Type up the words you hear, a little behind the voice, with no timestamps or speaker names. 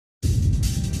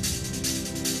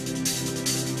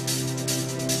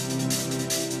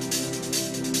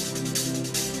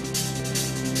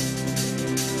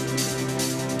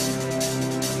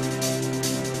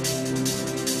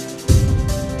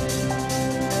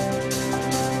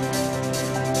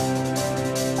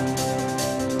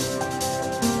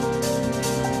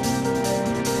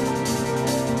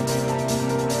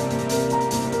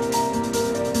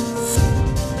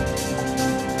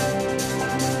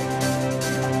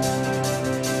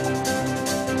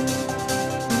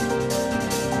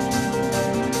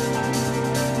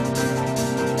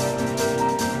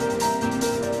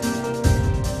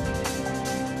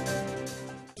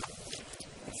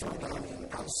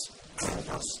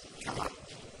come up.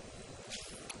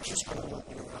 Just going to walk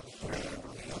you around the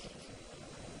preamble here.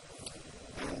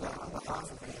 And on behalf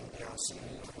of EMDRC,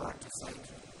 I'd like to thank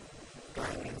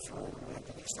Damien for all the work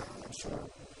that he's done. I'm sure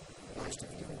most of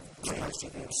you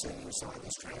have seen inside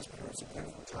this transmitter. It's a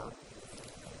beautiful job.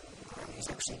 He's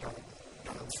actually done it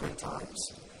 3 times.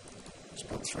 He's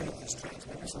built 3 of these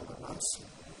transmitters all at once.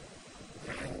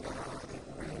 And they're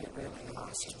really, really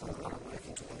nice. He's put a lot of work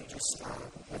into them. He just,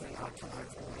 every night come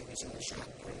over and leave these in the shed,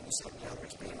 doing this and the other.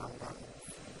 It's been on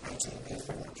ATV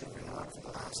pretty much every night for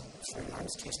the last 3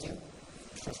 months testing.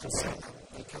 Just to set that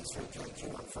BK3KQ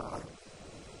on fire.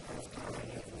 I've got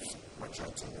much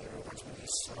ATV or much with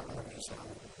his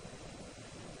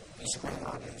great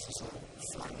ideas as a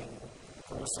flaming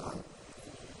course on.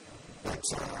 But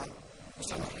he's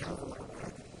done a hell of a lot of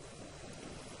work.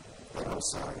 But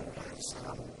also has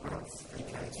Revolve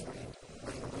 3K3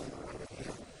 over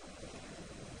here.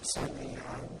 Certainly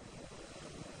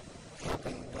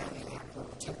helping Danny out with all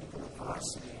the technical advice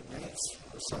that he needs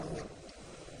for selling it.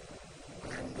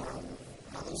 And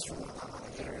others from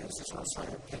other areas. There's also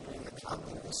people in the club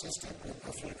that have assisted with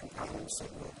a few components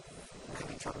that were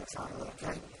maybe trying to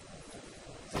locate.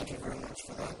 Thank you very much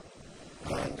for that.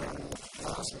 And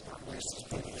last but not least is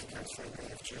Peter who goes through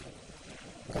BFG.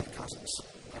 Good cousins.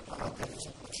 I hope that is a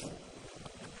question.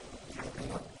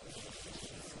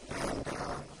 And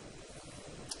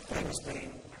that has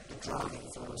been the driving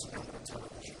force of amateur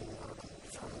television in Melbourne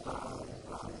for a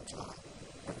long time.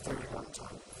 A very long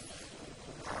time.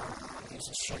 His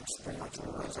shed's pretty much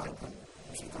always open.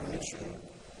 If you've got an issue,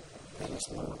 he is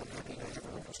more than happy to have a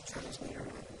look at your transmitter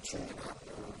and tune it up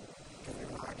or give you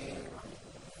an idea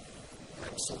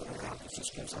and sort it out. He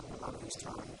just gives up a lot of his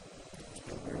time. It's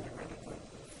been really, really good.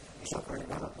 He's not very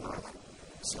well at the moment,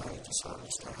 so he decided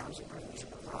to stay home and bring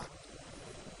music at night.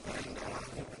 And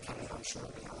he'll be coming on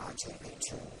shortly on ITV2.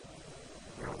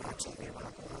 We're on ITV1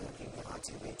 at the moment, he'll be on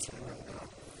ITV2,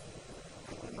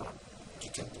 and we're not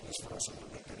detecting his voice a little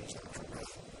bit, but he's not from that.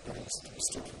 But he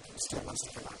still wants to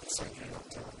come up and say good on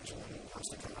television, and he wants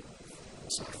to come up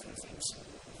and say a few things.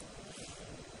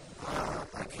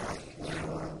 Okay,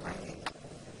 now, David,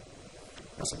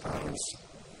 I suppose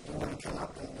you want to come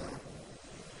up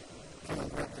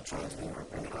and grab the transmitter and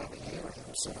bring it over here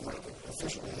and sort of make it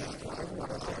officially handed over. I don't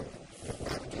know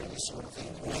how to do this sort of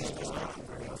thing. Music doesn't happen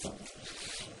very often.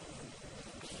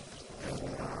 And,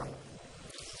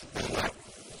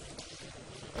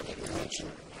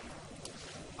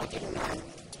 I didn't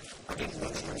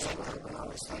mention it when I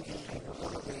was thanking people.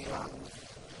 One of the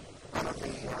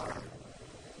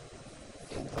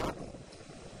important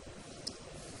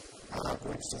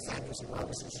groups to thank was the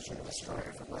Wellness Institute of Australia.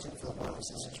 If it wasn't for the Wellness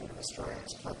Institute of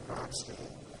Australia's Club Grant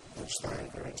Scheme, which they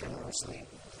very generously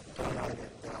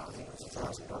donated, I think it was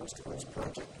 $1,000 towards the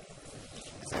project.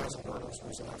 $1,000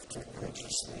 was enough to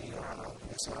purchase the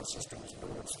missile systems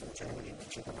boards from Germany,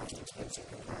 which are the most expensive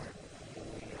component in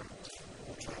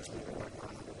the transmitter, like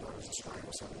 $900 Australian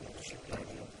or something, in the ship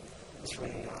Canadian. 3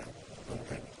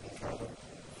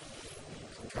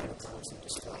 encoded boards and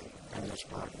display, and that's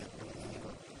part of it.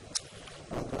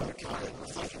 Okay, well,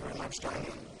 thank you very much,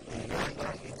 Damien.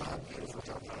 You've done a beautiful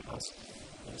job, mate.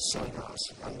 It's so nice.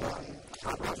 And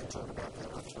I'd rather talk about that.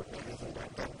 I'll talk about anything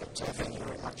about that. But thank you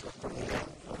very much for putting it out.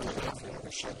 I'll take it off and have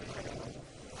a shake it out anyway.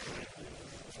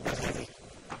 It's a bit heavy.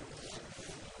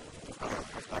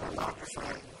 I've got a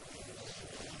microphone.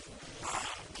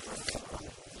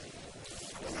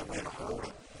 I don't know where to hold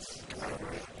it. Come over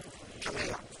here. Come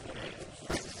here.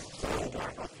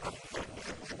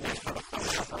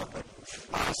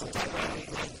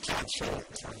 Sure. I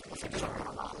forget I'm on a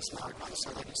wireless microphone, so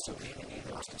they can still hear me. You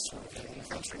guys can still hear me.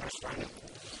 Thanks very much, Damien.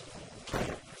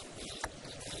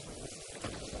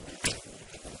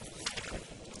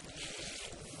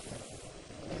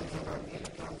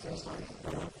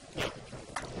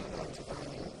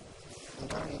 And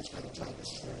Damien's going to take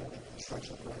us through the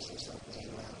construction process of the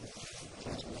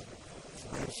transmitter.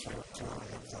 Very short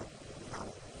time of the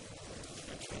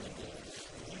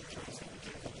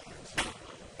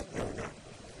there we go.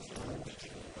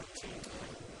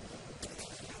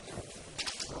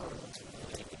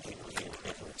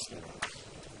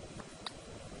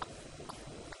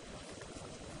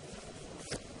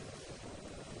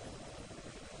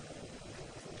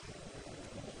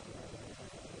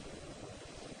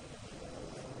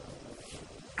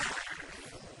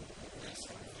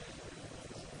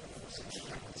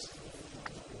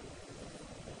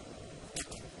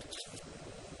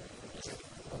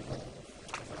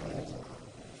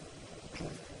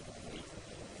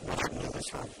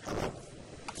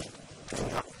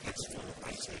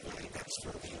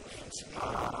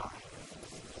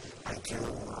 I do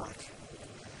like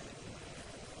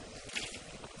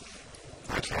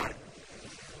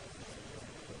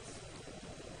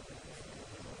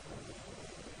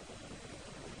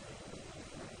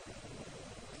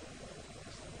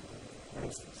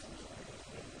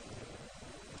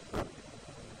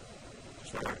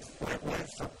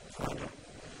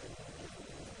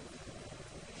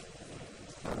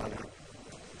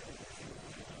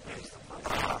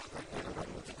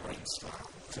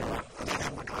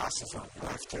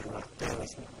to bear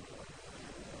with me.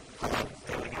 Hello,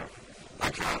 there we go.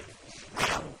 Okay,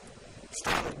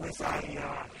 started with a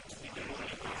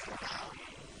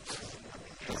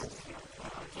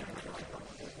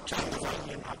turn the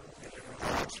volume up.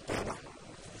 That's better.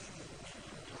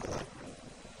 Hello.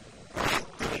 Alright,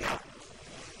 there we go.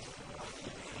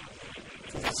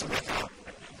 We got some echo.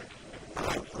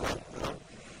 Hello.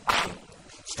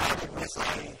 Started with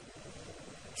a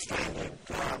standard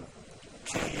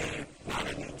 2U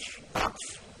 19-inch box,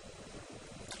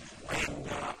 and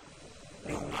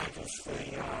you'll notice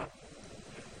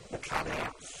the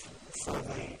cutouts for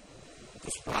the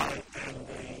display and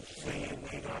the VU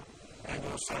meter, and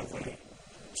also the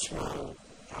small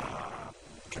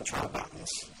control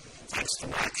buttons. Thanks to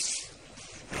Max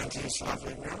and his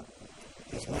lovely mill.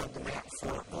 He's milled them out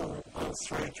for all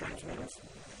three transmitters.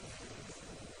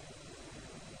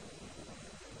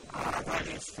 That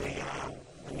is the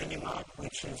mini mode,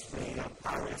 which is the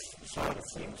RF side of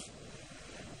things.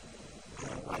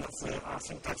 One of the, I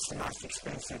think that's the most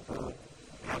expensive board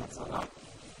out of the lot.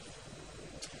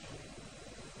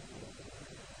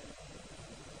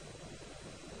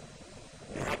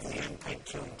 You have the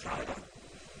MP2 encoder.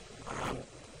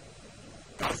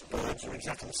 Both boards are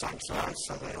exactly the same size,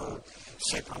 so they all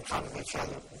sit on top of each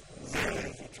other, very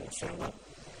easy to assemble.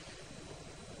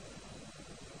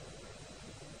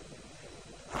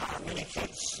 Mini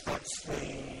kits, that's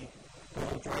the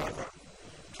little driver,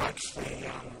 takes the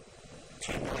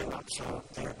 2 milliwatts or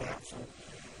thereabouts and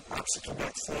ups it to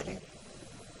about 30.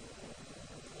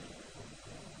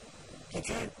 Did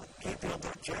you build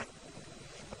that, Jack?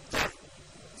 Yeah.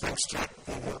 Thanks, Jack.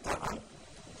 You built that one.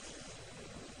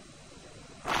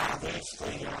 There's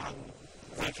the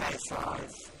VK5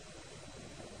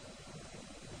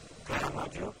 power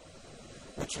module,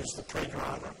 which is the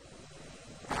pre-driver.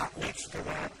 Next to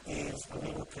that is a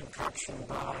little concoction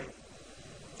by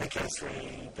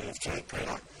VK3 BFG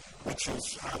Peter, which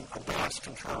is a bias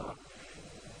controller.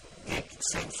 It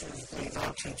senses the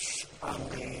voltage on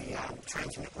the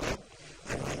transmit LED,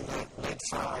 and when the LED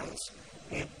fires,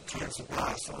 it turns the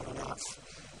bias on and off.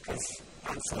 Because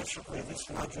unfortunately, this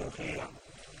module here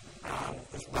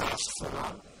is biased full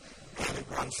on, and it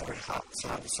runs very hot, so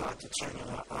I decided to turn it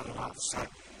on and off. So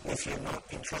if you're not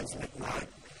in transmit mode,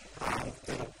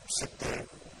 it'll sit there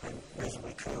and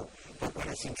reasonably cool, but when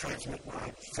it's in transmit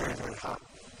mode, it's very, very hot.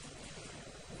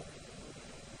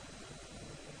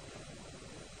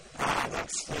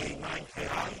 That's the main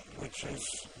PA, which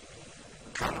is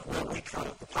kind of, well, we call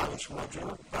it the Polish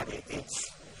module, but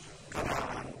it's got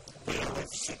a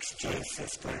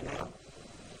BLF6G15L,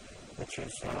 which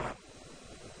is,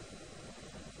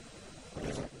 what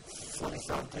is it,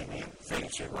 45 dBm,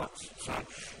 32 watts, so,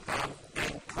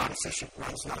 and quite efficient,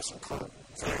 runs nice and cool,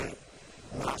 very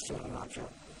nice little module.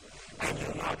 And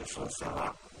you'll notice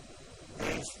also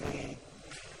there's the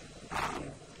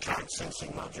current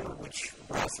sensing module, which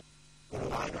Ralph a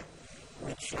little later,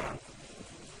 which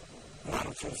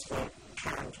monitors the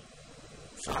current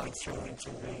flowing through into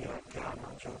the power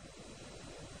module.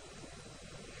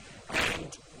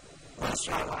 And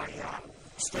also a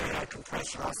stereo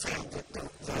compressor. I found that the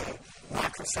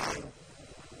microphone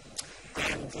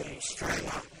and the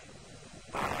streamer,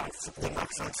 the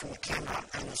microphone from the camera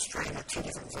and the streamer, two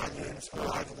different volumes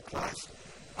all over the place,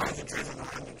 overdriven or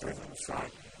underdriven. So,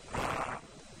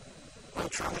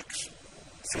 electronics,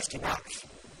 $50,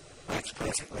 works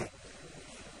perfectly.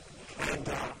 And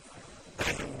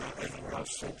even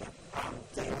Ross said that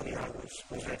the audio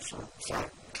was excellent, so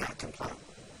can't complain.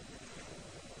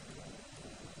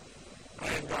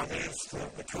 And there's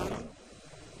the cooling.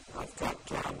 I've got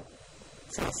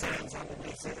 4 fans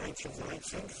underneath each of the heat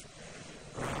sinks.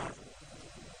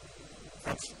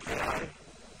 That's the PA.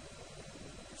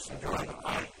 So I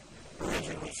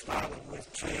originally started with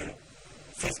 2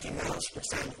 50 mils, but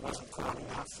then it wasn't quite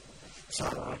enough. So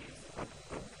I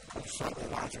put a slightly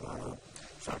larger one on,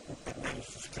 so it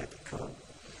managed to keep it cool.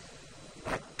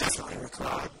 But definitely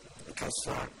required, because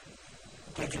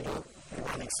digital, you're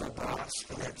running full bias,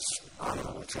 and it's on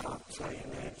all the time, so you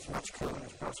need as much cooling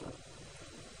as possible.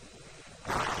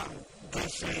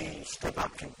 DC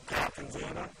step-up power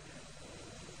converter.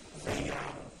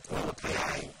 All the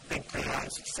PA, big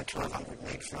PAs, it's for 1200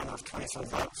 megs, run off 24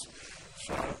 volts.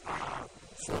 So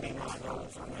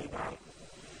 $49 on eBay.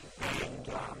 And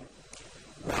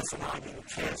Ralph and I did a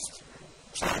test.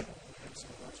 So,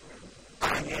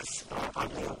 yes, I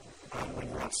will,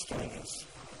 when Ralph's doing his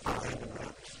random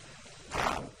rounds.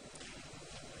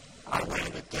 I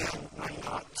ran it down one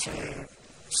night to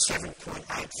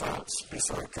 7.8 volts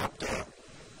before it dropped out.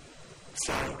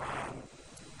 So,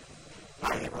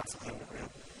 maybe Ralph will hand it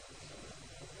round.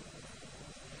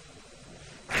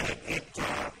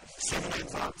 17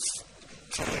 volts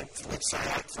to, let's say,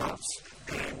 8 volts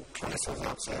and 24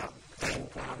 volts out, and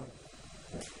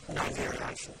no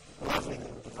variation. Lovely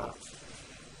little device.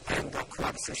 And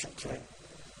quite efficient too.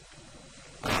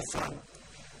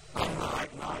 On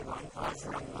my one, I've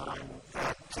run mine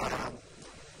at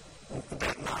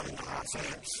about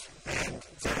 9.5 amps and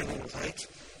very little heat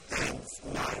and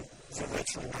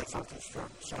virtually no voltage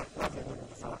drop. So lovely little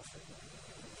device.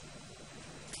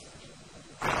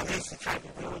 There's the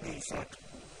capabilities at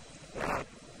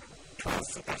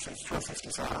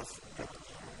 1255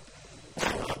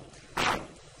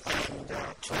 and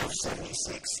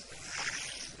 1276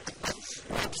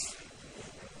 watts.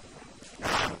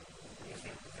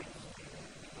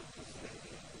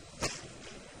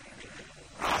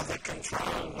 The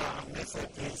control method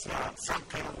is front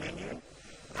panel menu.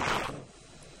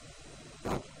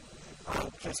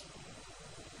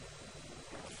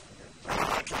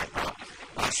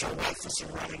 I shall wait for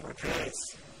some running repairs.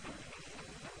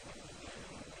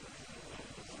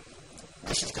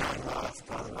 This is going live,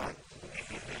 by the way.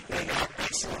 There you go,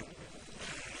 excellent.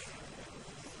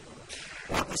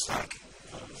 What mistake?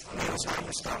 There was no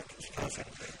mistake, it's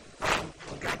perfect.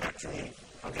 I'll go back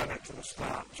to the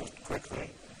start just quickly.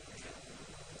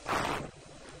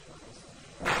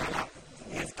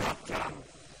 You've got that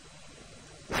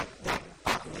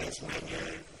button is menu,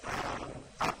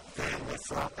 up, down,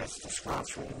 left, right, that's to scroll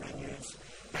through the menus,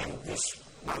 and this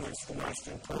one is the most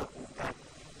important, that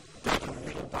bottom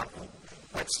middle button,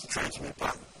 that's the transmit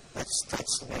button, that's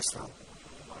the best one.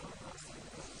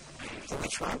 So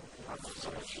which one?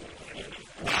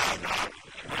 No,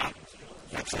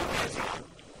 it's always on.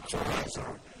 It's always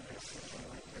on.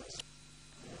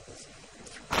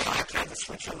 Okay, the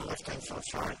switch on the left-hand side,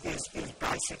 sorry, is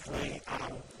basically,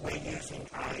 we're using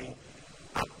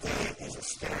up there is a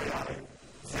stereo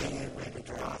VU meter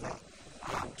driver,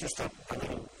 just a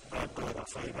little bird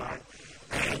off eBay,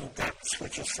 and that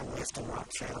switches from left and right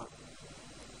channel.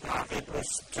 It was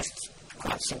just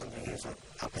quite simple to use it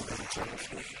up and down channel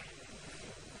switch.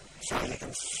 So you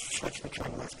can switch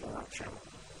between left and right channel.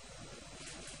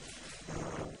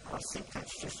 I think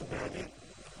that's just about it.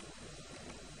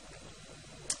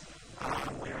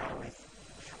 Where are we?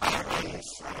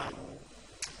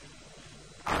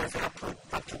 RF output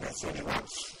up to about 30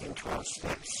 watts in 12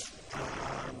 steps.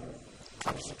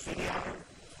 Composite video.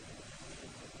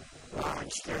 Line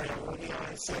stereo audio,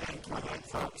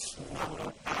 13.8 volts.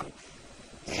 Nominal.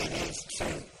 It is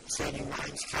 230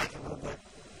 mains capable, but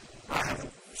I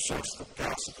haven't sourced the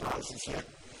power supplies as yet.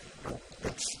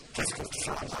 It's difficult to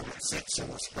find one that sits in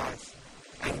the space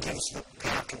and gives the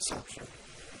power consumption.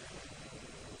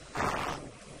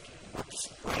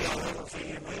 Radio level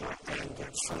VU meter, and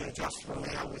it's fully adjustable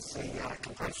now with the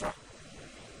compressor,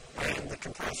 and the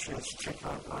compressor is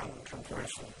 2.1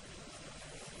 compression.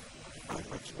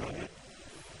 That's about it.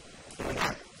 There we go.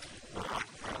 Alright,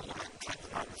 I'll take the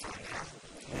microphone now.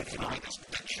 You can just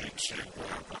picture to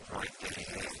operate the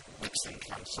mixing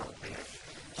console here.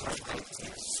 So that is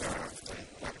the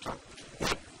laptop.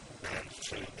 Yep, and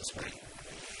to is me.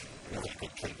 Really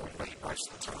good keyboard lead most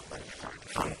of the time,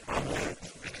 but I'm there.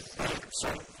 So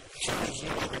as you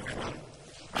know, everyone,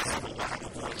 I have a lot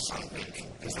of voice on me.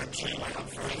 Is that too loud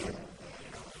for you?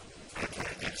 Okay,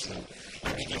 excellent.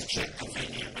 Let me just check the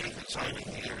venue meters over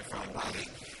here if I may,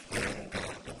 and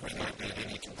we don't need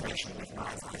any compression with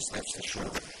my voice, that's for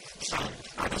sure. So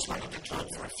I just wanted to talk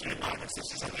for a few moments. This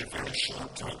is only a very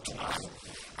short talk tonight.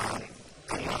 I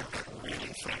like that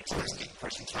really fantastic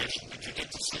presentation that you get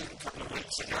to see a couple of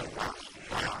weeks ago. Wow,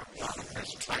 what a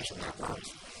presentation that was.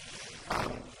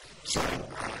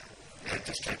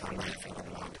 Just keep on reading from the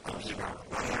mind. You are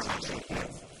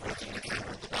working the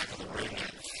camera at the back of the room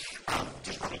there.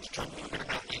 Just wanted to talk a little bit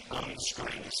about the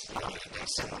on-screen display.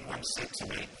 Someone once said to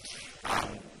me,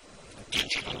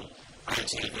 digital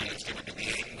ATV is going to be the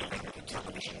end of analog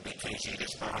television because you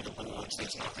just buy the boards,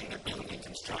 there's nothing to build and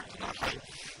construct. And I hope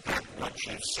that what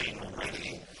you've seen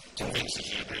already convinces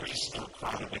you there is still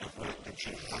quite a bit of work that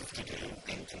you have to do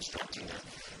in constructing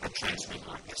a transmitter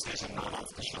like this. There's a lot of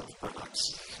off-the-shelf products,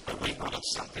 but we wanted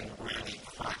something really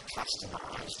quite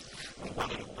customised. We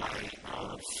wanted a way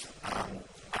of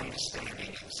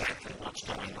understanding exactly what's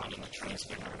going on in the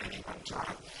transmitter at any one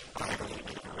time. I have a little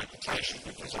bit of a reputation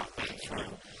because I've been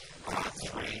through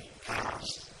 3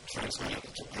 powers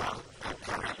transmitted to power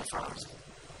amplifiers,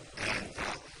 and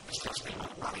it's cost me a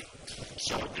lot of money.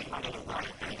 So we wanted a way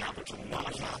of being able to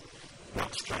monitor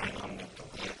what's going on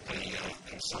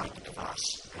inside the device,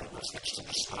 which to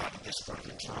describe at this point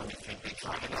in time, if you'd be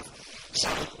kind enough. So,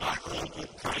 like all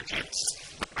good projects,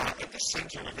 at the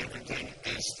centre of everything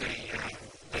is the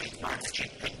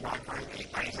microchip big micro, the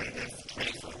ATV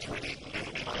 2420.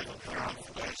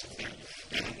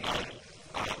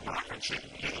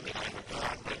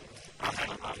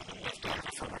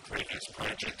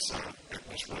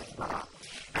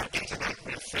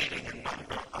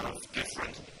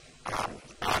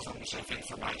 bits of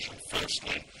information.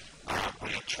 Firstly, we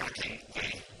are tracking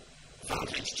the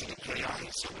voltage to the PA,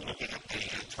 so we're looking at the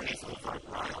 24-volt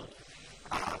rail.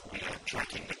 We are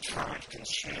tracking the current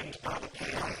consumed by the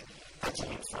PA. That's a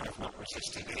 5-watt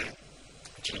resistor there.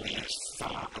 Actually, we use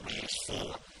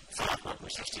 4 5-watt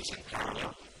resistors in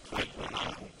parallel, 0.1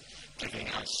 ohm, giving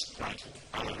us 0.05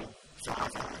 ohm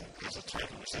as a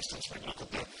total resistance. We look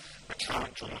at the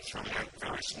current drawn through a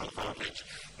very small voltage.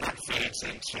 That feeds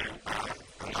into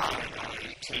an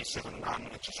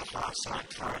RNA-271, which is a high-side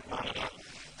current monitor.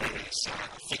 That is a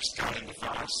fixed gain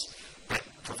device that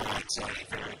provides a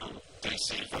variable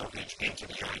DC voltage into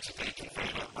the A to B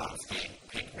converter of the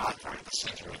pink micro at the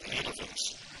centre of the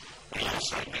universe. We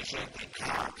also measure the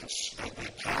power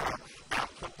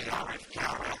output, the RF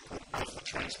power output of the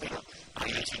transmitter by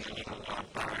using a little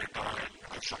barrier diode,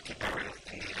 a Schottky barrier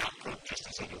in the output, just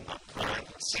as a little probe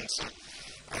sensor,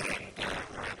 and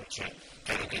we're able to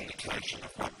get an indication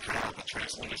of what power the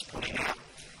transmitter is putting out.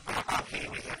 Up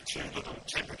here we have 2 little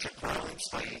temperature probes.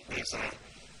 There's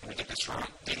we did this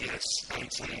right,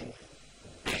 DS18,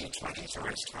 B20s or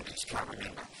S20s, can't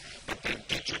remember. But they're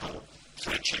digital,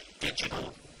 3-chip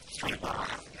digital,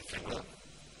 3-wire, if you will.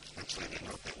 Actually, they're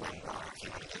not, they're 1 wire if you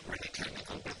want to get really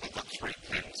technical, but they've got 3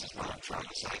 pins, is what I'm trying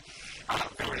to say.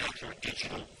 Very accurate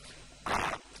digital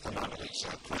thermometers,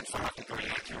 0.5 degree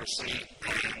accuracy,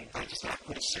 and they just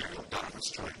output a serial data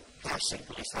stream. How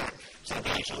simple is that? So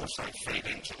those also feed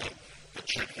into the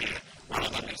chip here. One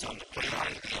of them is on the PA,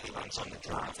 the other one's on the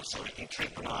driver, so we can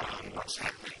keep an eye on what's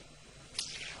happening.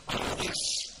 All of this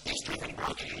is driven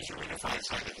by the user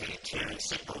interface over here, 2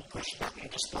 simple push-button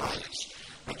displays,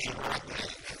 which are right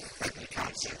there. You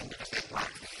can't see them because they're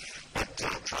black. But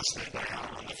trust me, they are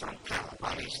on the front panel.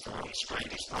 One is the on-screen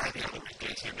display, the other is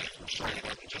DTMF. We'll show you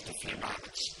that in just a few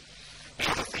moments.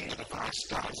 The other thing the device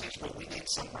does is, well, we need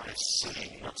some way of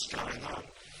seeing what's going on.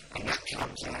 And that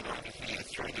comes out over here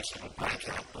through this little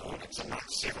breakout board. It's a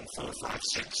MAX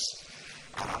 7456.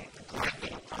 Great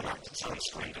little product. It's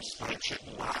on-screen display chip,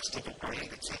 last of a breed.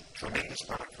 It's a tremendous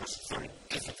product. It was very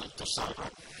difficult to solder.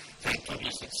 Thank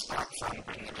goodness it's fun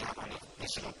bringing it out on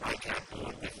this little breakout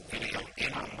board with video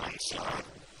in on one side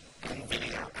and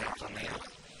video out on the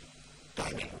other.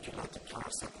 Damien, would you like to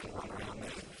pass that little one around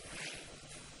there?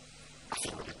 I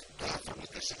feel really powerful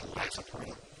with this little laser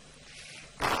pointer.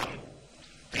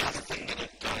 The other thing that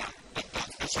it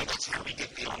does, so that's how we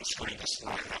get the on-screen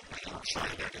display happening. I'll show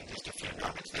you that in just a few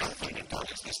moments. The other thing we've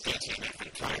got is this DTMF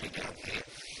encoder down here.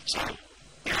 So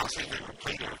the RCV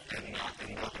repeater in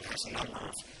Melbourne has a number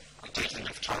of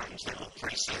DTMF tones that will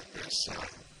preset. There's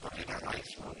probably about 8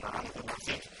 or 9 of them, I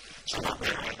think. So what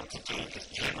we're able to do is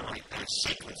generate a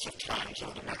sequence of tones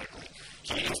automatically.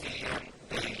 So we use the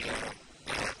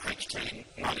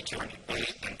H29200B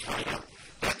encoder.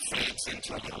 That feeds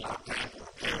into a little op-amp or a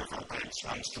pair of op-amps.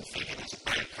 One's configured as a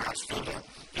bandpass filter,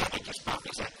 the other just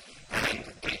buffers it, and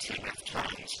the DTMF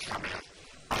tones come out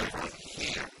over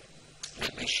here.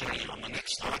 Let me show you on the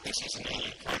next slide. This is an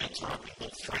early prototype. We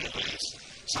built 3 of these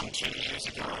some 2 years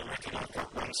ago. I reckon I've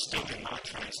got one still in my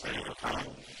transmitter at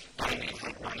home. Damien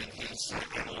had one in his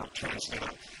analog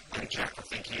transmitter, and Jack, I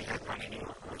think you had one in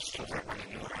your, or still had one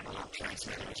in your analog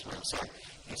transmitter as well. So you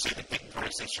can see the big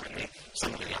processor in there.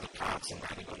 Some of the other parts are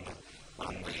mounted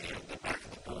on the back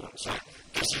of the board. So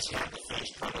this is how the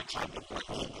first prototype looked like.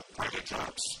 All the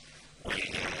prototypes we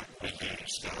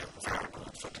used variable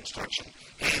for construction.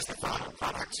 Here's the final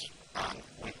product.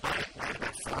 We've made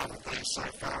about 5 of these so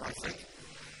far, I think.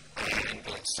 And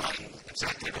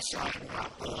exactly the same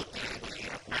board there,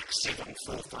 the MAX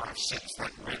 7456,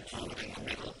 that red board in the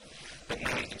middle. But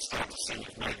now you can start to see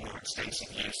we've made more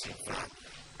extensive use of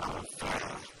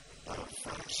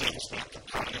surface mount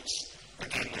components.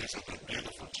 Again, these are the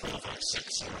beautiful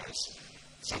 1206 size,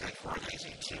 so they're quite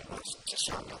easy to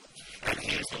solder. And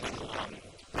here's the little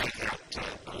breakout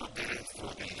board there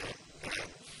for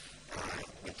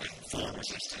with the 4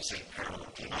 resistors in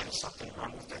parallel. Do you notice something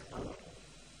wrong with that board?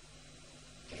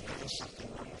 Do you notice something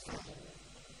wrong with that?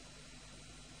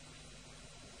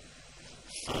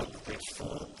 There's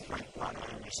 4.1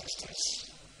 ohm resistors.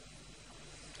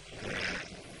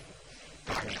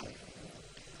 Damien,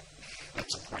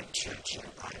 that's a 0.22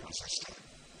 ohm resistor.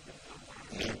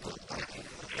 You put that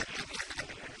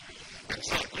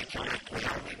exactly correct. We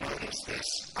only noticed this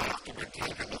after we've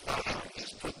taken the photo,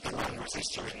 is put the 1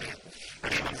 resistor in there.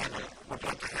 And anyone would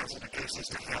like to hazard a guess as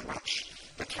to how much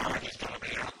the current is going to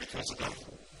be out because of that.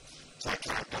 So I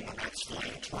typed on the maths for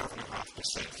you, 12.5%.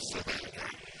 So there you go.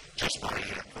 Just by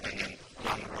putting in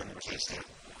 1 resistor.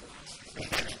 We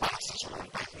have passes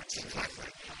around backwards,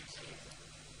 exactly.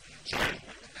 So,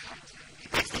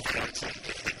 that's the VAT,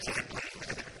 exactly.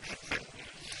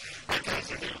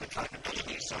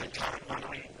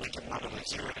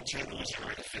 10 or 0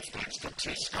 to 15. It's got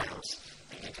 2 scales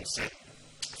that you can set.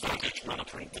 Voltage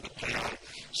monitoring for the PA,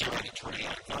 0 to 28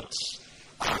 volts,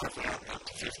 RF up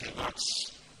to 50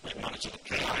 watts. We monitor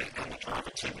the PA and the driver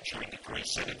temperature in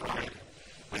degrees centigrade.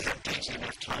 We have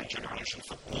DTMF tone generation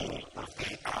for all of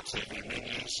the RTV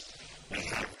menus. We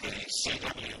have the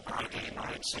CWID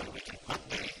mode, so we can put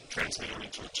the transmitter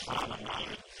into a timer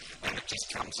mode, and it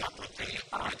just comes up with the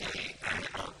ID and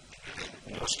the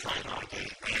Morse code ID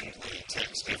and the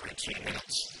text every 2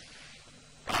 minutes.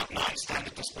 9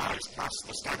 standard displays plus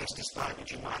the status display.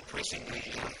 Would you mind pressing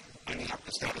bringing up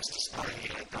the status display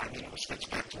here, Damien? We'll switch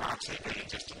back to RTV in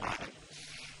just a moment.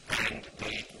 And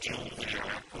the dual video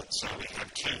output, so we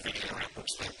have 2 video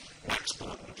outputs. The max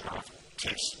board will drive 2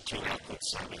 outputs,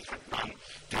 so we have one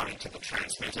going to the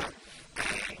transmitter,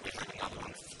 and we have another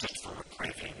one just for a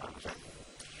preview monitor.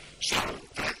 So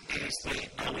that is the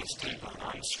OSD board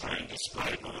on-screen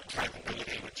display board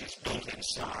capability, which is built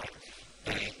inside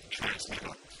the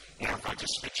transmitter. Now if I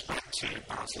just switch back to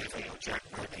RTV or Jack,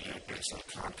 maybe you'd be so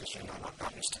kind because you know what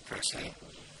buttons to press here.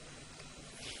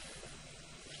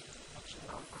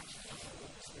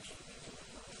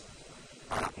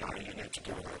 No, you need to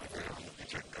do it over there on the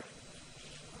projector.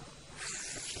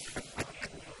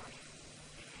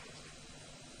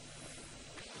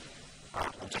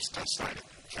 I'll just say it,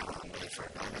 come on me for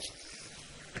a moment.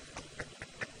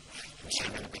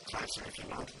 Zoom in a bit closer if you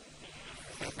want.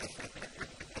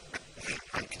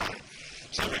 Okay,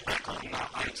 so we're back on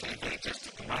ATV just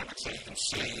at the moment, so you can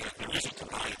see there is a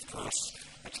delay, of course,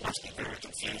 which must be very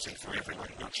confusing for everyone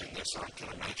watching this, I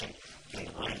can imagine, in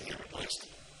the room here at least.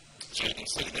 So you can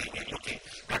see there we're looking,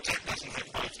 now Jack doesn't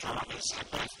have both drivers,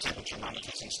 both temperature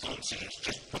monitors installed, so you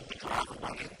just put the driver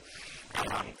one in.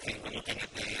 Here we're looking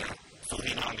at the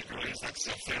 49 degrees, that's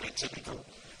fairly typical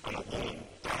on a warm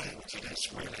day, which it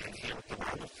is really in here at the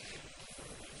moment.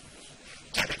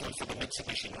 Typical for the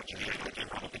Mitsubishi module, they do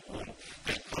run a bit warm.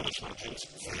 The Polish module is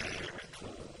very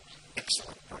cool,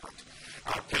 excellent product.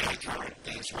 Our PA current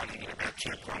is running at about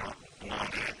 2.9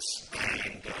 amps,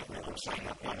 and we're also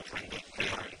not monitoring the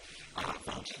PA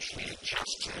voltage here,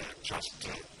 just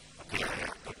PA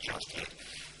output just yet.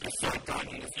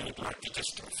 If you would like to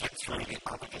just flip through the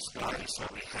other display, so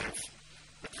we have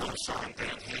the call sign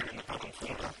down here in the bottom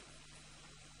corner.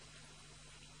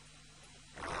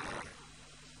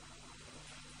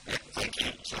 Thank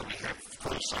you. So we have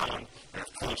call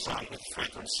sign, with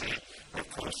frequency, we have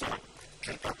call sign,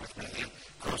 keep up with me here,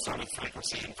 call sign with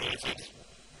frequency inverted.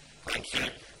 Thank you.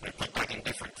 We put that in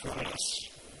different corners.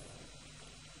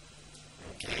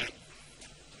 Okay.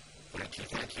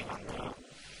 Thank you, one more.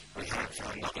 We have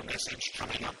another message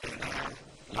coming up in our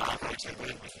live ATV,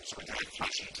 so we have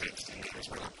flashing text in there as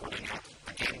well, pulling out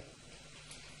again.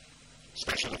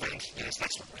 Special event, yes,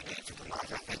 that's what we need for the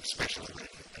live event, special event,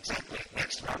 exactly.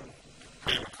 Next one,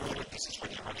 pre-recorded, this is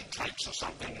when you're running tapes or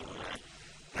something, or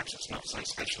perhaps it's not so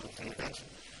special an event.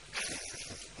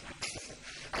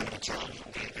 And the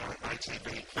television, there you go,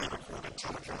 ATV pre-recorded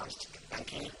telecast,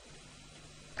 thank you.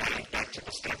 And back to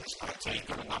the status part, so you've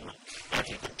got a number. If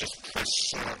you could just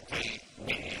press the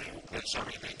menu, the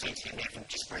DTMF, and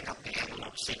just bring up the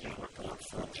analog signal report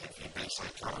for me, if you'd be so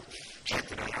kind. Jack,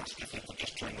 could I ask if you could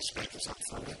just turn the speakers up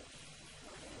for me?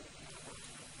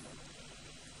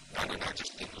 No,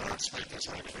 just the loudspeakers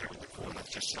over there in the corner,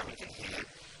 just so we can hear.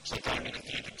 So Damien,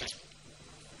 if you could just...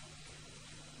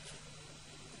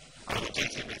 Oh, the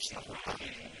DTMF's not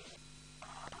working.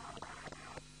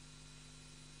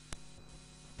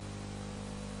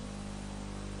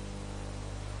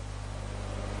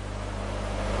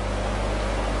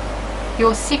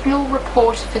 Your signal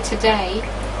report for today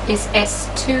is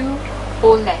S2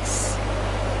 or less.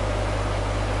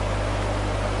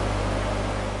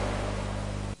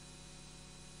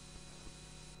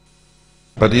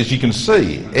 But as you can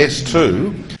see,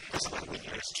 S2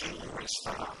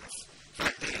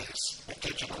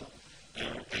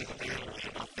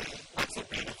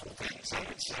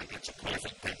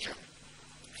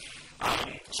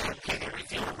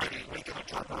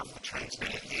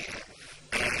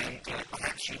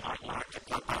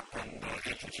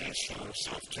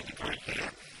 yourself to the group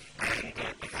here, and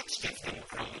perhaps give them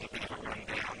a little bit of a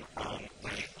rundown on the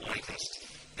latest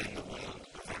in the world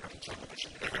of amateur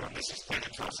television. Everyone, this is Peter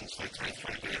Carson's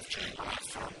V33 BFG live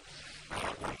from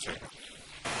One Tuber.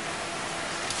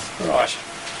 Right.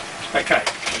 Okay.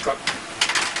 We've got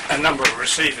a number of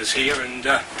receivers here, and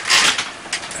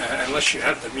unless you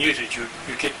have them muted, you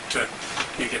get the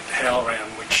howl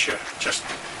round, which just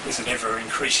is an ever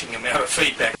increasing amount of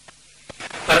feedback.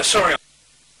 Sorry.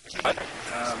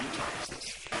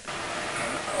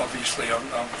 Obviously,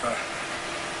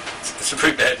 it's a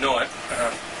pretty bad night.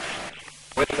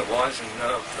 weather-wise, and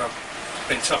I've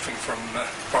been suffering from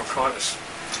bronchitis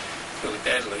really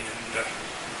badly, and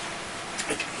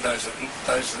those that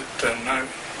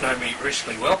know me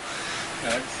reasonably well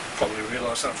probably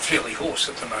realise I'm fairly hoarse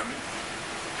at the moment.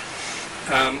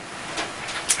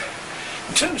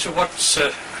 In terms of what's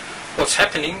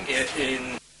happening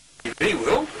in the EV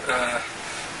world,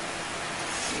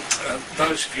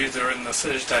 those of you that are in the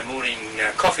Thursday morning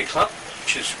coffee club,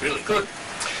 which is really good,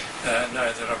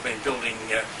 know that I've been building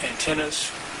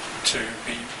antennas to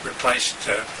be replaced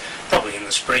probably in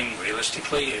the spring,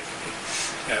 realistically,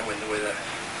 when the weather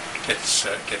gets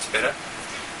better,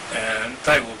 and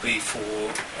they will be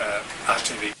for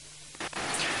RTV.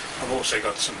 I've also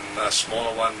got some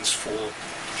smaller ones for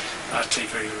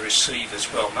RTV receive as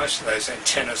well. Most of those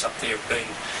antennas up there have been,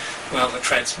 well, the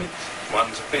transmit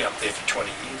ones have been up there for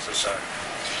 20 years or so.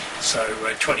 So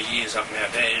 20 years up now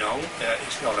Dandenong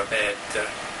is not a bad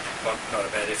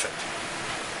effort.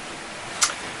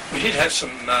 We did have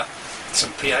some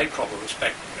PA problems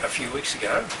back a few weeks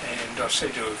ago, and I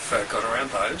seem to have got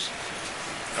around those.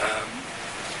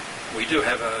 We do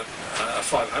have a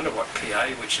 500 watt PA,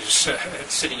 which is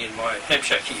sitting in my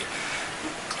hamshake here.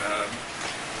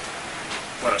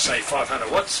 When I say 500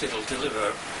 watts, it'll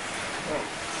deliver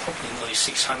probably nearly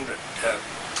 600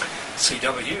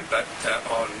 CW, but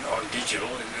on digital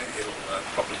it'll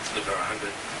probably deliver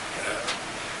 100.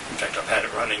 In fact, I've had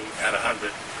it running at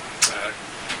 100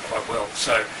 quite well.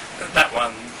 So that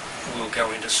one will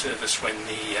go into service when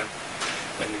the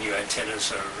new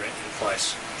antennas are in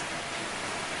place.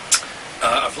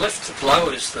 I've left the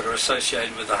blowers that are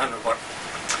associated with the 100 watt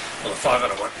or the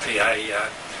 500 watt PA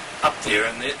up there,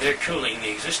 and they're cooling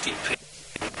the existing PA.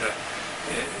 And,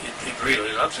 it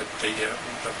really loves it. The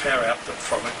power output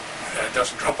from it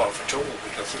doesn't drop off at all,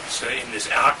 because it's in this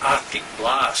Arctic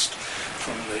blast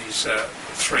from these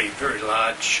three very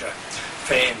large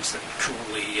fans that cool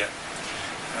the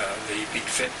big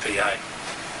fat PA.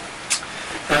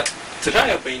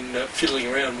 Today I've been fiddling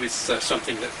around with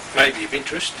something that may be of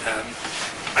interest.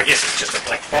 I guess it's just a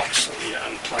black box. Let me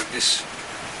unplug this.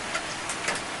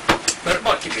 But it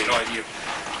might give you an idea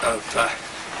of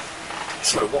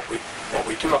sort of what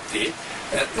we do up there.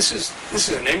 This is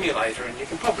an emulator, and you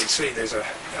can probably see there's a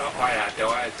IR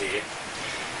diode there.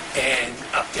 And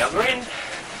up the other end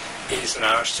is an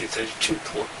RS-232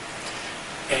 port.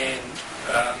 And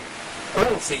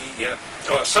all of the,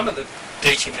 some of the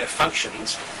DTMF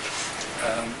functions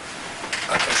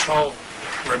are controlled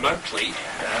remotely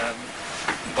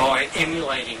by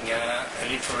emulating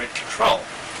an infrared control.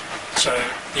 So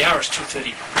the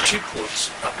RS-232 ports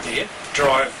up there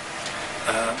drive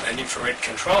an infrared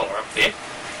controller up there,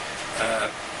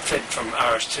 fed from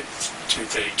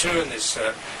RS-232, and there's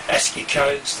ASCII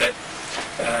codes that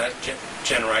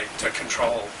generate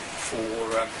control for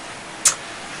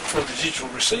the digital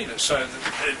receiver. So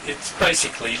it's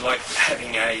basically like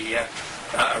having a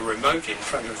remote in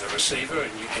front of the receiver,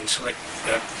 and you can select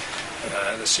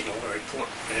the signal or report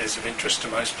that is of interest to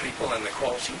most people and the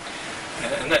quality,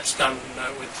 and that's done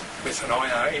with an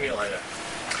IR emulator.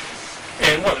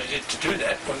 And what I did to do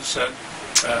that was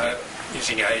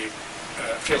using a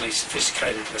fairly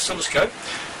sophisticated oscilloscope.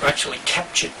 I actually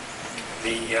captured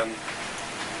the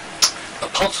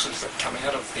pulses that come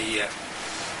out of the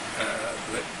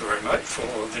remote for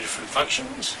all the different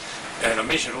functions, and I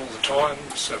measured all the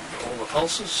times of all the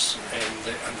pulses and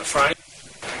the frame.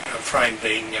 A frame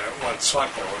being one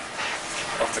cycle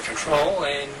of the control,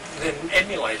 and then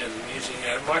emulated them using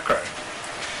a micro.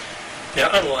 Now,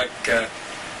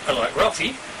 unlike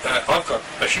Ralphie, I've got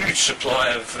a huge supply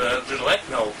of little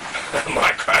Atmel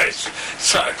micros,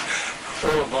 so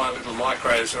all of my little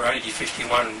micros are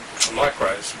 8051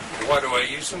 micros. Why do I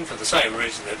use them? For the same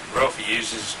reason that Ralphie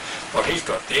uses what he's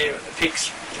got there, the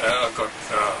picks. I've got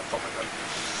probably got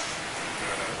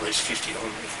at least 50 of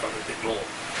them, if not a bit more.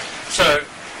 So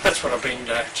that's what I've been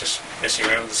just messing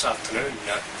around with this afternoon.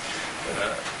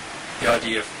 The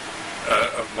idea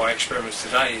of my experiments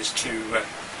today is to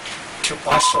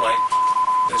isolate.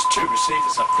 There's two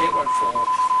receivers up there, one for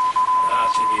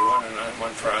RTV1 and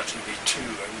one for RTV2,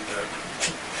 and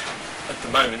at the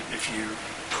moment, if you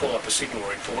call up a signal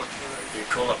report, you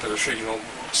call up a retrieving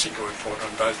signal report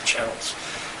on both channels.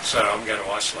 So I'm going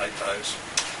to isolate those.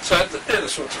 So they're the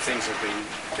sorts of things I've been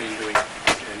doing,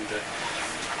 and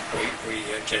we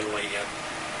generally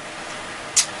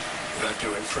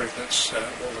do improvements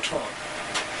all the time.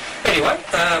 Anyway,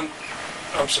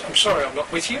 I'm sorry I'm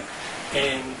not with you,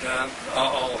 and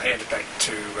I'll hand it back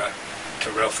to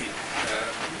Ralphie.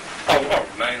 I'll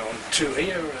remain on 2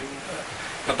 here,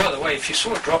 and by the way, if you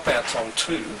saw dropouts on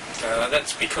 2,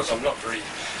 that's because I'm not very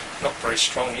not very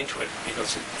strong into it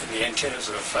because the antennas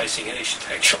are facing east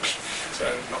actually, so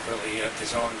not really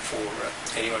designed for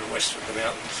anyone west of the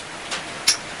mountains.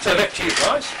 So back to you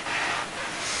guys.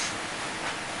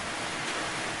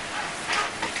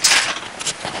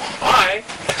 Bye.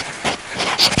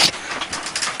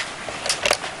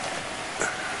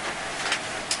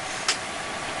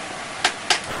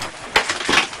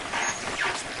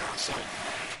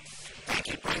 Thank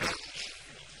you, Peter.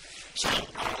 So,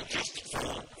 just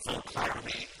for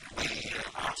clarity, the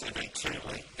RTV2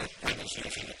 link that Peter's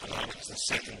using at the moment is the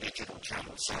second digital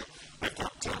channel. So,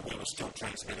 we were still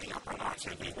transmitting up on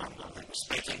RTV1 while we were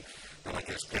speaking, but I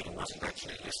guess Peter wasn't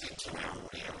actually listening to our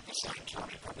audio at the same time.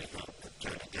 He probably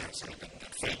turned it down so he didn't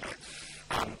get feedback.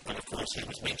 But of course, he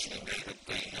was mentioning there that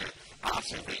the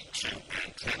RTV2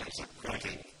 antennas are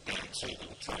pointing down to the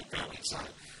Latrobe Valley. So,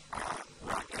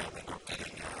 right now they're not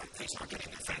getting, he's not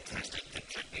getting a fantastic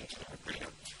picture into the arena.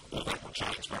 All that will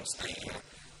change once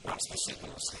the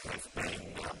signals have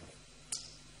been,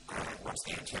 once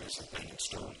the antennas have been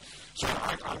installed. So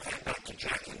I'll hand back to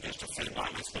Jack in just a few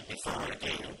moments, but before I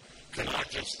do, can I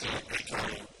just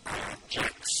echo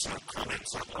Jack's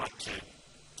comments? I'd like to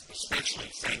especially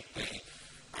thank the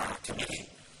committee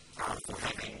for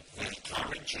having the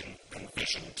courage and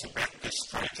vision to back this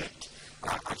project.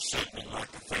 I'd certainly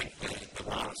like to thank the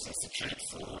Wireless Institute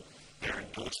for their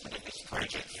endorsement of this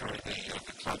project through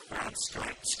the Club Grant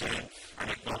scheme and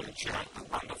acknowledge the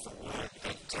wonderful work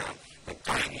that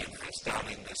Damien has done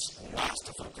in this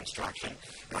masterful construction.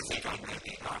 I think I'm going to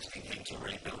be asking him to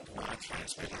rebuild my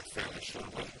transmitter fairly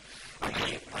shortly. I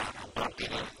know Bob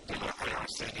did a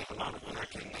lot of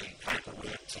work in the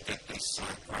paperwork to get this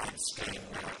grant scheme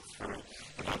through,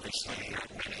 and obviously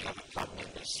many other club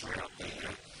members throughout the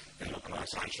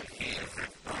organisation here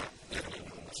have given an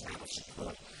enormous amount of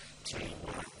support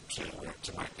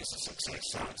to make this a success.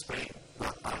 So it's been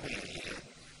only a year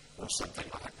or something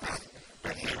like that,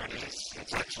 but here it is.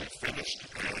 It's actually finished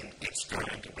and it's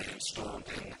going to be installed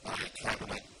in a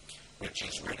cabinet which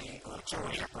is ready, or it's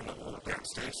already up on the wall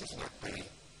downstairs, isn't it?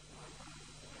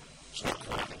 It's not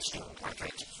quite installed, okay,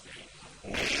 it's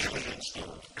nearly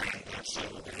installed, and so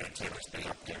will the antennas be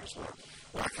up there as well.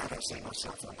 Why can't I see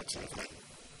myself on the TV?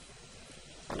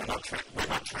 We're not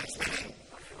transmitting.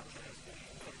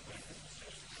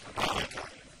 Oh, okay.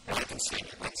 Well, I can see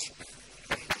it.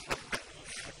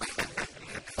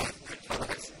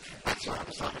 That's right.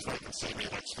 As long as they can see me,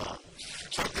 that's fine.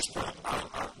 So at this point,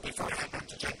 before I hand back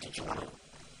to Jack, did you want to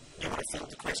field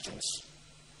the questions?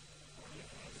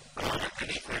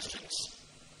 Any questions?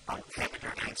 I'm happy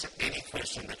to answer any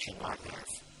question that you might have.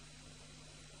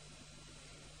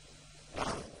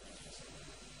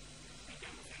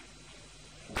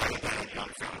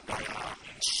 They are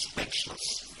speechless.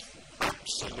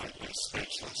 Absolutely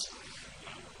speechless.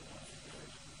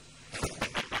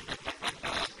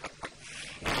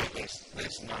 No,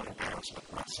 there's no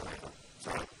embarrassment whatsoever.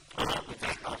 So, all right, with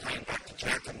that, I'll hand back to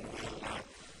Jack and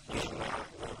we'll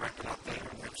wrap it up there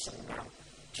and have some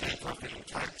tea, coffee and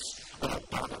cakes.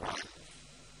 By the way,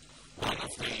 one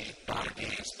of the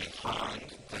ideas behind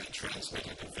the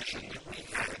transmitter division that we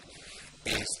had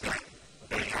is that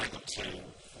being able to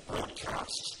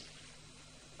broadcast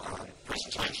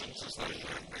presentations as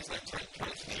they take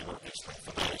place here, obviously,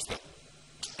 for those that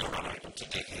are unable to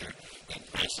get here in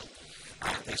person.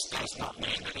 This does not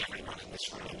mean that everyone in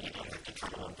this room, you don't have to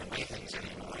come on to meetings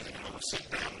anymore. You can all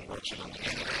sit down and watch it on the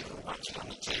internet or watch it on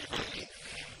the TV.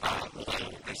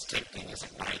 Although as tempting as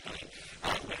it may be,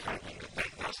 we're hoping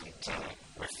that doesn't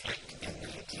reflect in the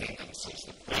attendances,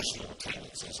 the personal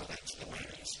attendances of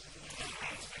ex-communities.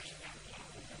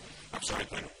 I'm sorry,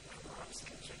 Ben.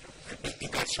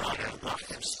 That's right,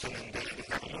 I'm still indeed to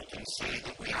have a look and see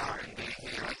that we are indeed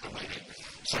here at the meeting.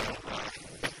 So,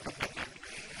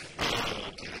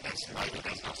 maybe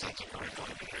that's not such a great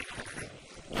idea.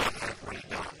 What have we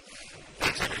done?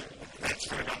 That's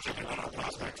very much everyone. I'll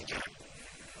pass back to Jack.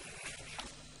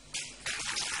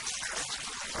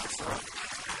 That's right.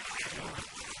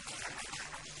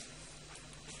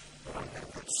 I have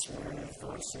that smooth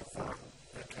voice of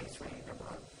K3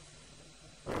 Revolve.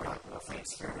 Alright, well,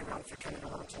 thanks for everyone for coming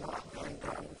along tonight, and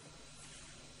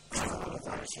all of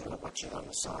those who are watching on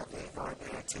the side there via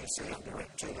BATC and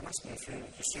Direct too, there must be a few, you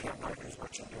still don't know who's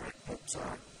watching Direct, but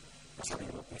I was having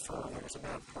a look before, there was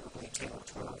about probably 10 or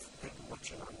 12 people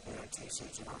watching on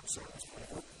BATC tonight, so it was pretty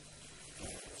good.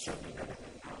 Certainly better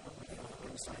than what we did on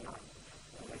Wednesday night,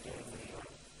 when we're doing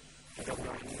the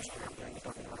WA News, we're doing the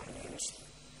WA News,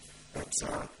 but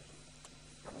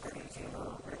I'm going to hear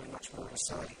really much more to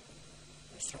say.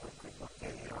 Just have a quick look there,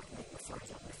 I can make my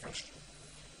phones up refreshed.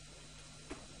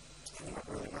 There's not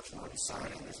really much more to say,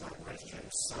 and there's no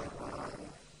questions, so I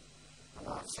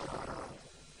might say,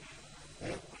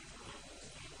 yeah.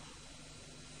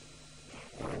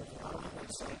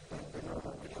 Wednesday, the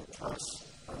normal video twice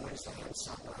on Wednesday and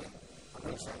Sunday. On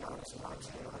Wednesday night is 19,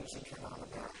 I usually come on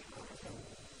about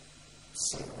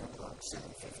 7 o'clock,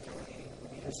 7:15, the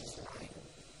news is at 8.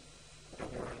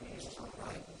 WA news is on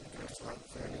at 8, it goes to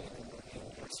 8:30, and then the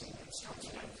EMDRC starts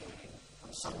at 8:30.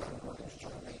 On Sunday mornings,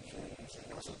 John BQ usually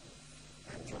does it,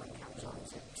 and John comes on at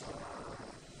 9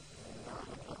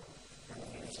 o'clock, and the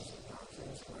news is at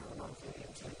 9:30, so we're on 9:30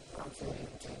 and 10, 9:30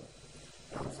 and 10.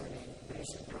 9:30 news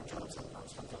and John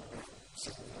sometimes comes on about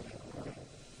 7:30 in the morning,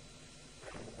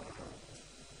 and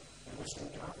you're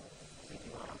listening to it, I think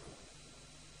you are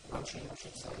watching, I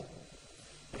should say.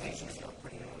 But he's usually on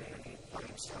pretty early and he's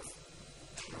playing stuff.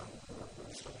 We're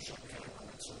just going to shut down on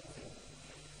that sort of thing.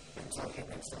 And so he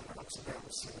Wednesday nights about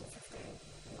 7:15,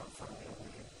 and I'll find me on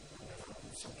there,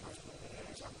 and sometimes put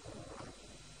videos up or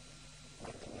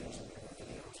make the news and do a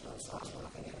video as well. So I was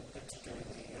hoping I get to do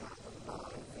the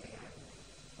live video,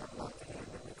 not live video,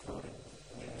 but recorded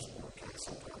news and broadcast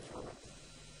sometimes on it.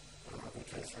 Every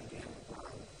 2-3 days with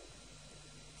Brian.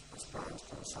 It's Brian's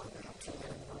put us on now too,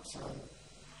 then also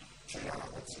GR,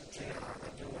 that's it, GR,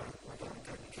 they do we're going to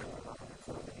take the camera on and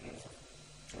record the news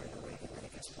during the week, and then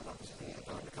it gets put up as a video. I've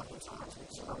done it a couple of times, and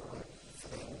it's a lot of work for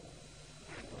them,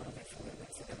 and a little bit for me,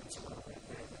 but for them it's a lot of work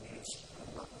there in the news.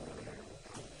 I'm not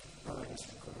really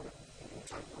just record it, and you'll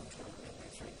take one to an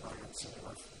MP3 player and send it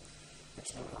off.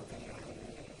 It's not on video, you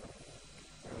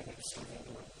really need to study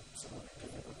into it, it's a little bit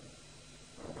difficult.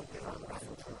 We'll get on the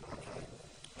raffle draw, okay?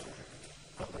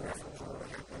 Got the raffle draw to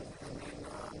happen, and then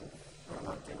what I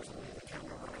might do is I'll leave the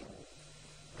camera running,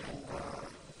 and I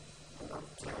might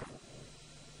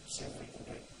see if we can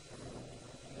get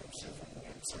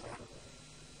set up,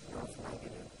 or if maybe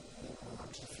to link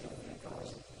amongst a few of you guys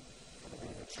and have a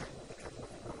bit of a chat with a couple of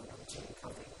you around on tea and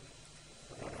coffee.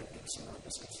 We're going to get some more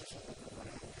businesses, I think we're going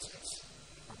to have business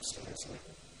upstairs here.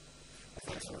 But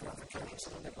thanks for everyone for coming, it's a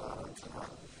little bit loud on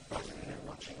tonight. Those of you who are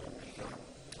watching on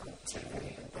TV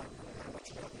and don't really know much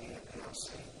about the EMDRC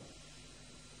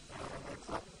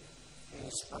club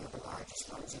is one of the largest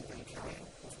ones in VK.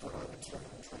 We've got over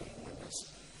 220 members,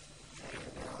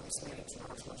 and this meeting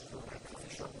tonight is what's called a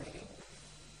coffee shop meeting.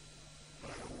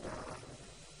 And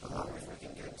along if we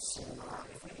can get some,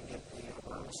 if we can get the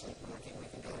wireless link working, we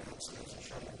can go downstairs and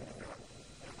show you a bit about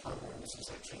our club room. This is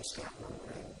actually a scout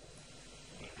room.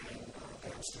 And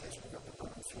downstairs we've got the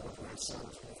bottom floor for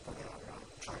ourselves. We've got our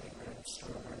training rooms,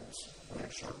 store rooms,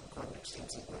 workshop, quite an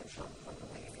extensive workshop,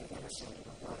 probably if you've never seen it,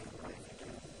 Boy Elroy if you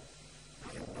do.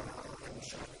 And the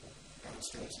shack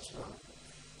downstairs as well.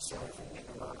 So if we can get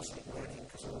the wireless link working,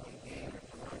 because all the gear at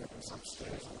the moment is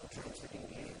upstairs, all the transmitting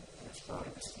gear, and it's quite a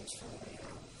distance from the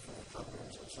club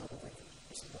rooms or sort of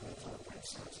just the legs on the back,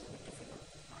 so it's a little bit difficult.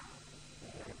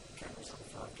 The camera's on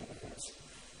 5 gigahertz.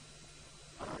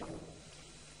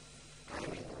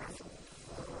 Aiming the raffle.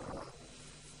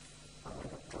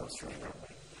 We've got draw 3, don't we?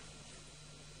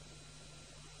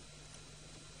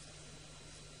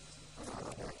 I don't know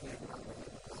about you, but I'm going to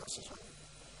the glasses on.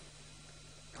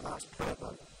 The last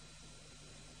purple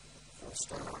for the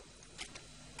start.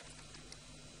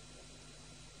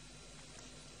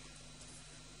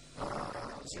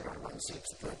 Zero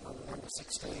 16 purple number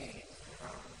 16.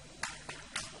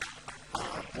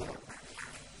 Yeah.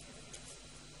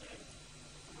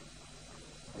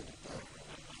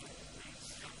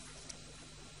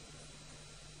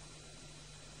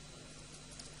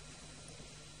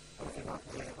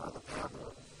 Another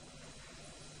purple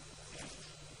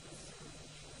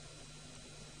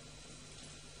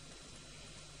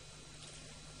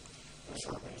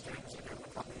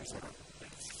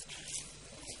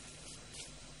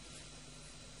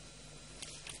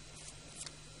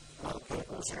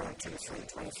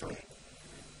 02323.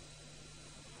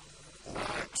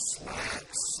 Max.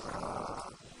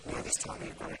 Now this time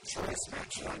you've got a choice,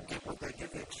 Max. You don't get what they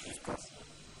give you. You've got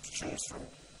to choose from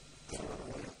the little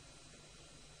wheel.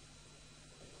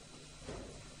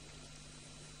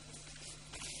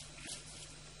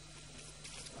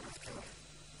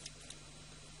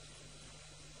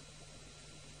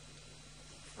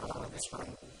 This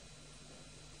one,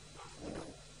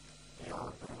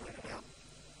 I'll read it out.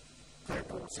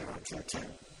 Purple 022.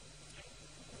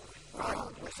 Wow,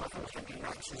 looks like it was going to be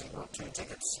Max because he bought 2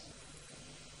 tickets.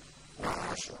 No,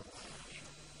 sure.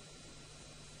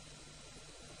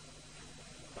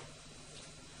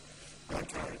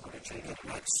 Okay, what did you get,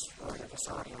 Max? Or you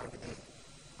deciding over there?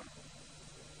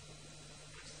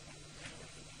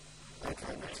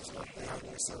 Okay, Max is not the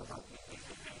only silver.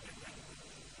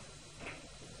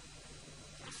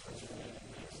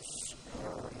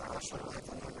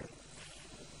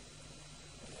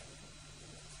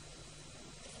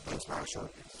 Thanks, Marshall.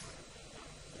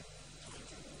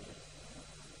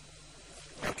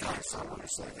 Okay, so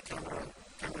obviously the camera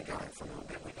going for a little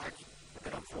bit. We like a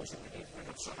bit unfortunately we've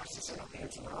got so much to set up here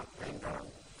tonight, and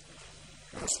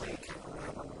mostly a camera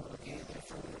around on all the gear there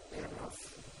from the air off.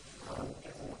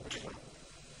 Everyone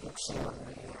looks on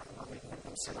the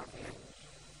equipment set up here.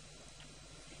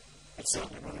 It's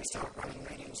certainly when we start running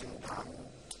meetings and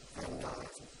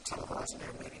televising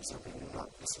our meetings, there'll be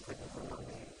this equipment will not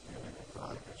be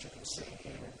required, but you can see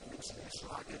here mixing this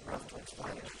slide. It's rough to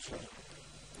explain it actually.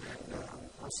 And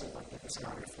I'll see if I can get this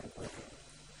RF link working.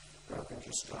 But I can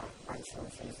just run through a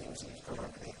few things that he's got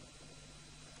over there.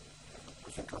 I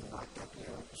think I'm mic'd up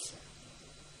here.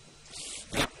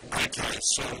 Yep, okay,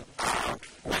 so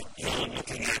what you're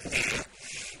looking at here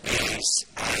is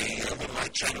a little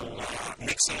 8-channel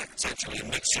mixer. It's actually a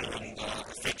mixer and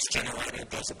effects generator. It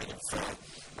does a bit of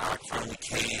chroma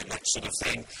key and that sort of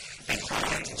thing.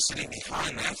 Sitting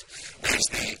behind that is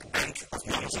the bank of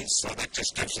monitors. So that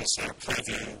just gives us a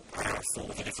preview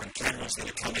for the different cameras that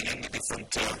are coming in, the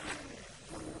different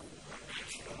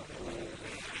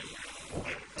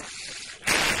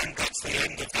and that's the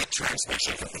end of that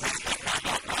transmission.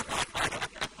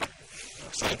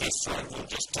 So this we'll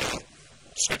just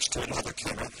switch to another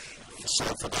camera. So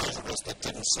for those of us that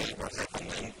didn't see what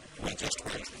happened then, we just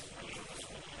went.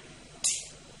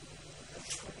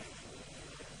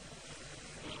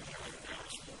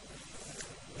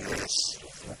 Yes.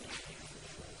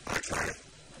 Okay.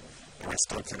 We're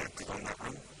still connected on that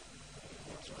one.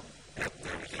 Yep,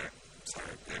 there we go. So,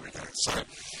 there we go. So,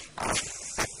 I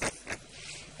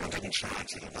didn't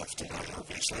charge it enough today,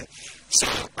 obviously. So,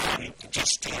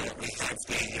 just we have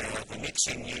the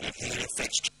mixing unit here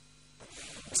fixed.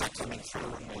 Is that coming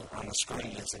through on the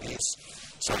screen? Yes, it is.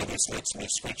 So, this lets me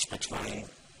switch between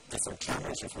different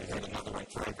cameras if we had another one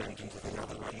programmed into the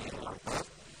other one there like that.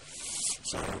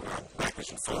 So,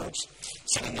 backwards and forwards.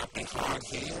 Sitting up behind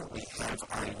here, we have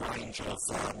a range of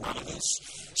monitors.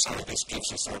 So, this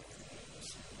gives us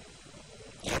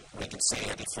we can see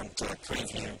our different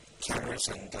preview cameras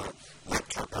and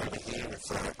laptop over here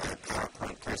with a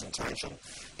PowerPoint presentation.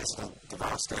 There's a little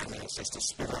device down here, it's just a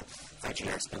spinner,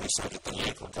 VGA spinner, so that the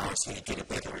local guys here get a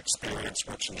better experience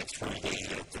watching it through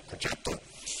the projector.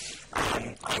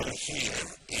 Over here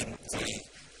in the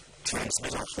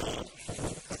transmitter hall,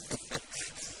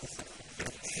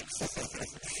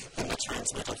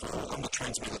 on the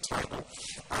transmitter table,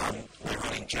 we're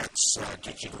running Jack's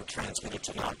digital transmitter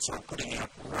tonight, so I'm putting out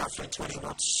roughly 20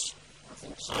 watts, I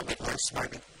think so, a bit less,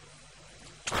 maybe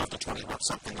 12 to 20 watts,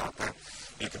 something like that.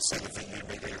 You can see the VU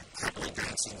meter happily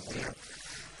dancing here.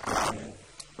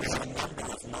 We have a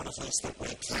number of monitors that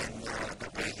we're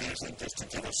using just to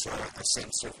give us a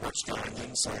sense of what's going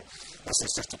in, so this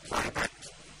is just a playback.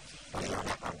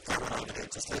 That one over there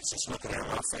just lets us look at our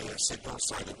off-air signal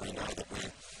so that we know that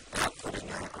we're outputting a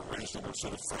reasonable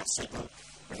sort of signal.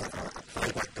 We have a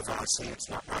playback device here. It's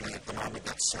not running at the moment.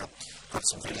 That's got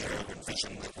some video and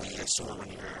vision that we saw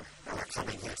when you were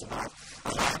coming here tonight.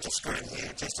 A larger screen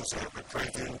here, just as a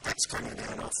preview. That's coming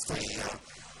down off the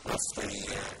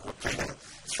repeater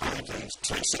through these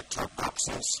two set-top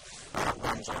boxes.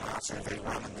 One's on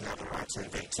RTV1 and the other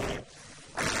RTV2.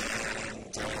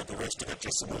 And the rest of it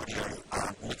just some audio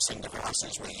mixing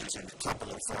devices. We're using a couple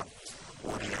of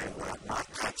audio mic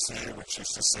packs here, which is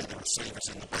to see the receivers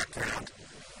in the background.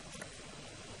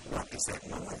 What is that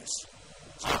noise?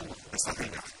 Oh, it's the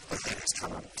heater. The heater's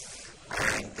coming.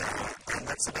 And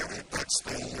that's about it. That's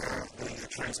the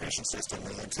transmission system.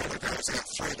 The antenna goes out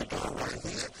through the doorway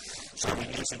here. So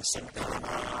we're using some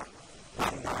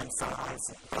 195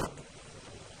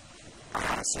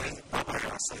 RC.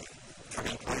 Come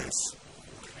in, please.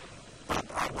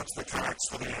 What's the cards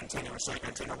for the antenna receiver?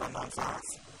 Antenna 195.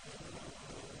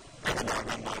 And the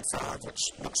 195,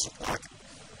 which looks like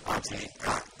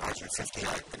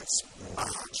RG58, but it's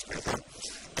much better.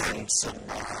 And some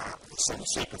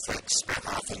Superflex, about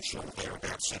half-inch or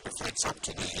thereabouts Superflex up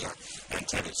to the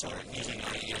antenna. So I'm using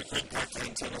a grid pack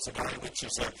antenna today, which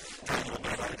is going to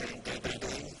about 18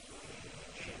 dBd.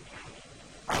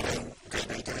 18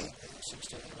 dBd.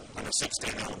 And a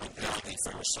 16-element LED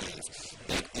for receive.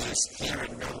 It is here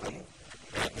in Melbourne,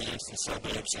 out in the eastern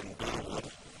suburbs in Burwood.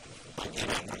 You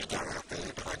don't want to go out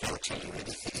there, but I got to tell you, it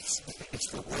is. It's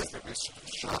the worst of it's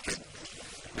shocking.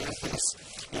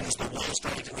 It is the worst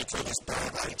age we call this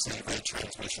bad ATV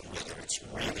transmission weather. It's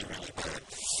really, really bad.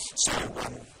 So,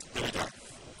 there we go.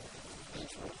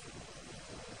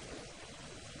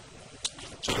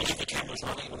 So we'll leave the cameras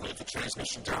running, we'll leave the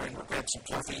transmission going, we'll grab some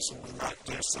coffees and we might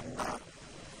do some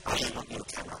Oh, you want your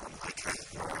camera on?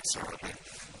 Okay, alright, sorry then.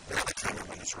 The other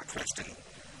cameraman is requesting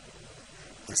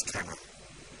this camera.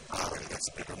 Oh, that's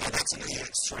a bit of... No, that's an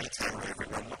EX3 camera,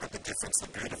 everyone. Look at the difference, the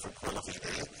beautiful quality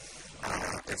there.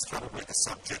 It's probably the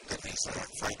subject that he's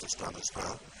focused on as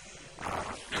well.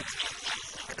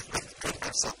 Could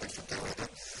have something to do with it.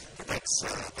 But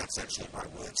that's actually my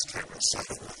works camera, so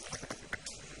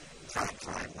can't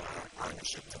claim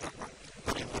ownership for that one.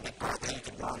 But in the bit right there, you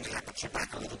can wind the aperture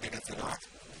back a little bit if you like.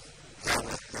 How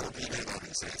do you do that,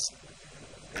 he says?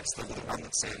 That's the little one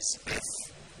that says F.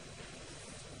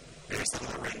 There's the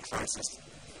little ring closest.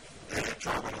 Yeah,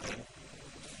 try one of them.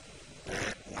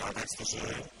 Yeah, no, that's the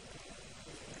zoom.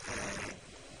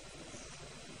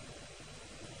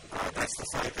 That's the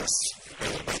focus. There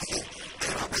will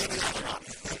be the other one.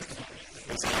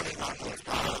 There's only one left.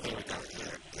 Oh, there we go.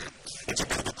 Yeah. It's a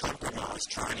bit of a compromise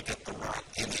trying to get the right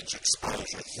image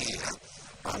exposure here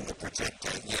on the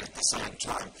projector, yet at the same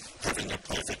time having a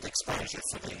perfect exposure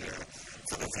for the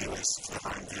viewers, for the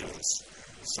home viewers.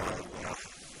 So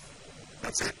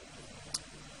that's it.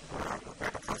 Alright, we'll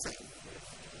grab a coffee.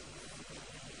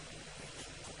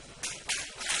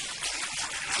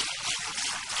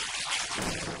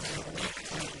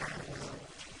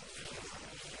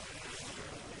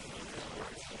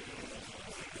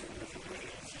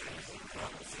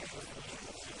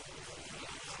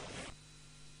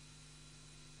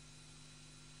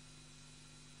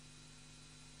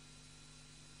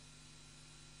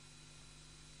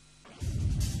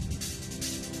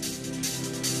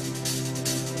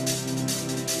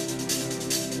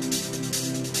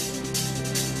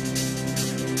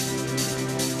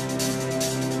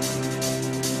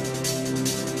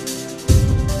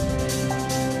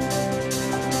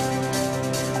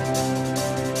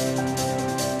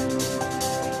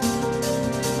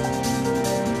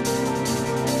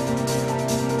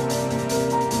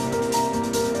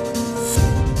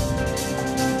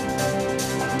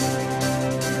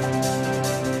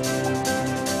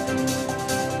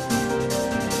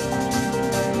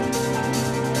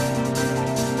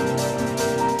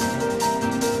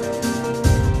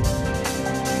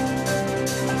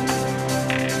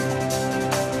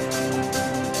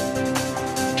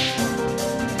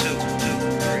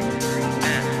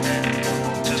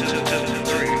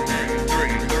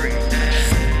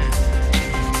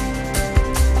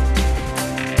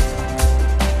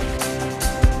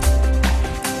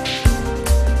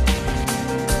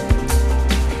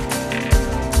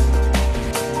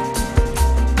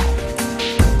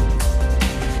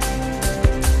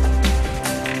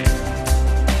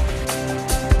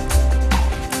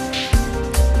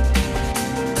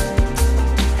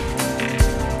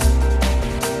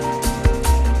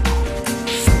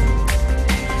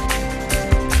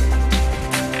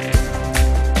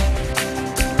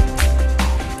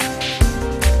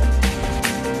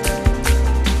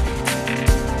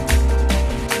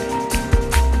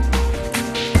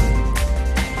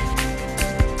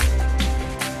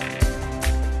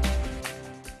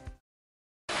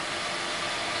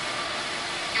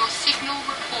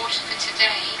 Report for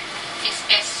today is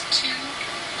S2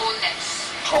 or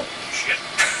less. Oh, shit.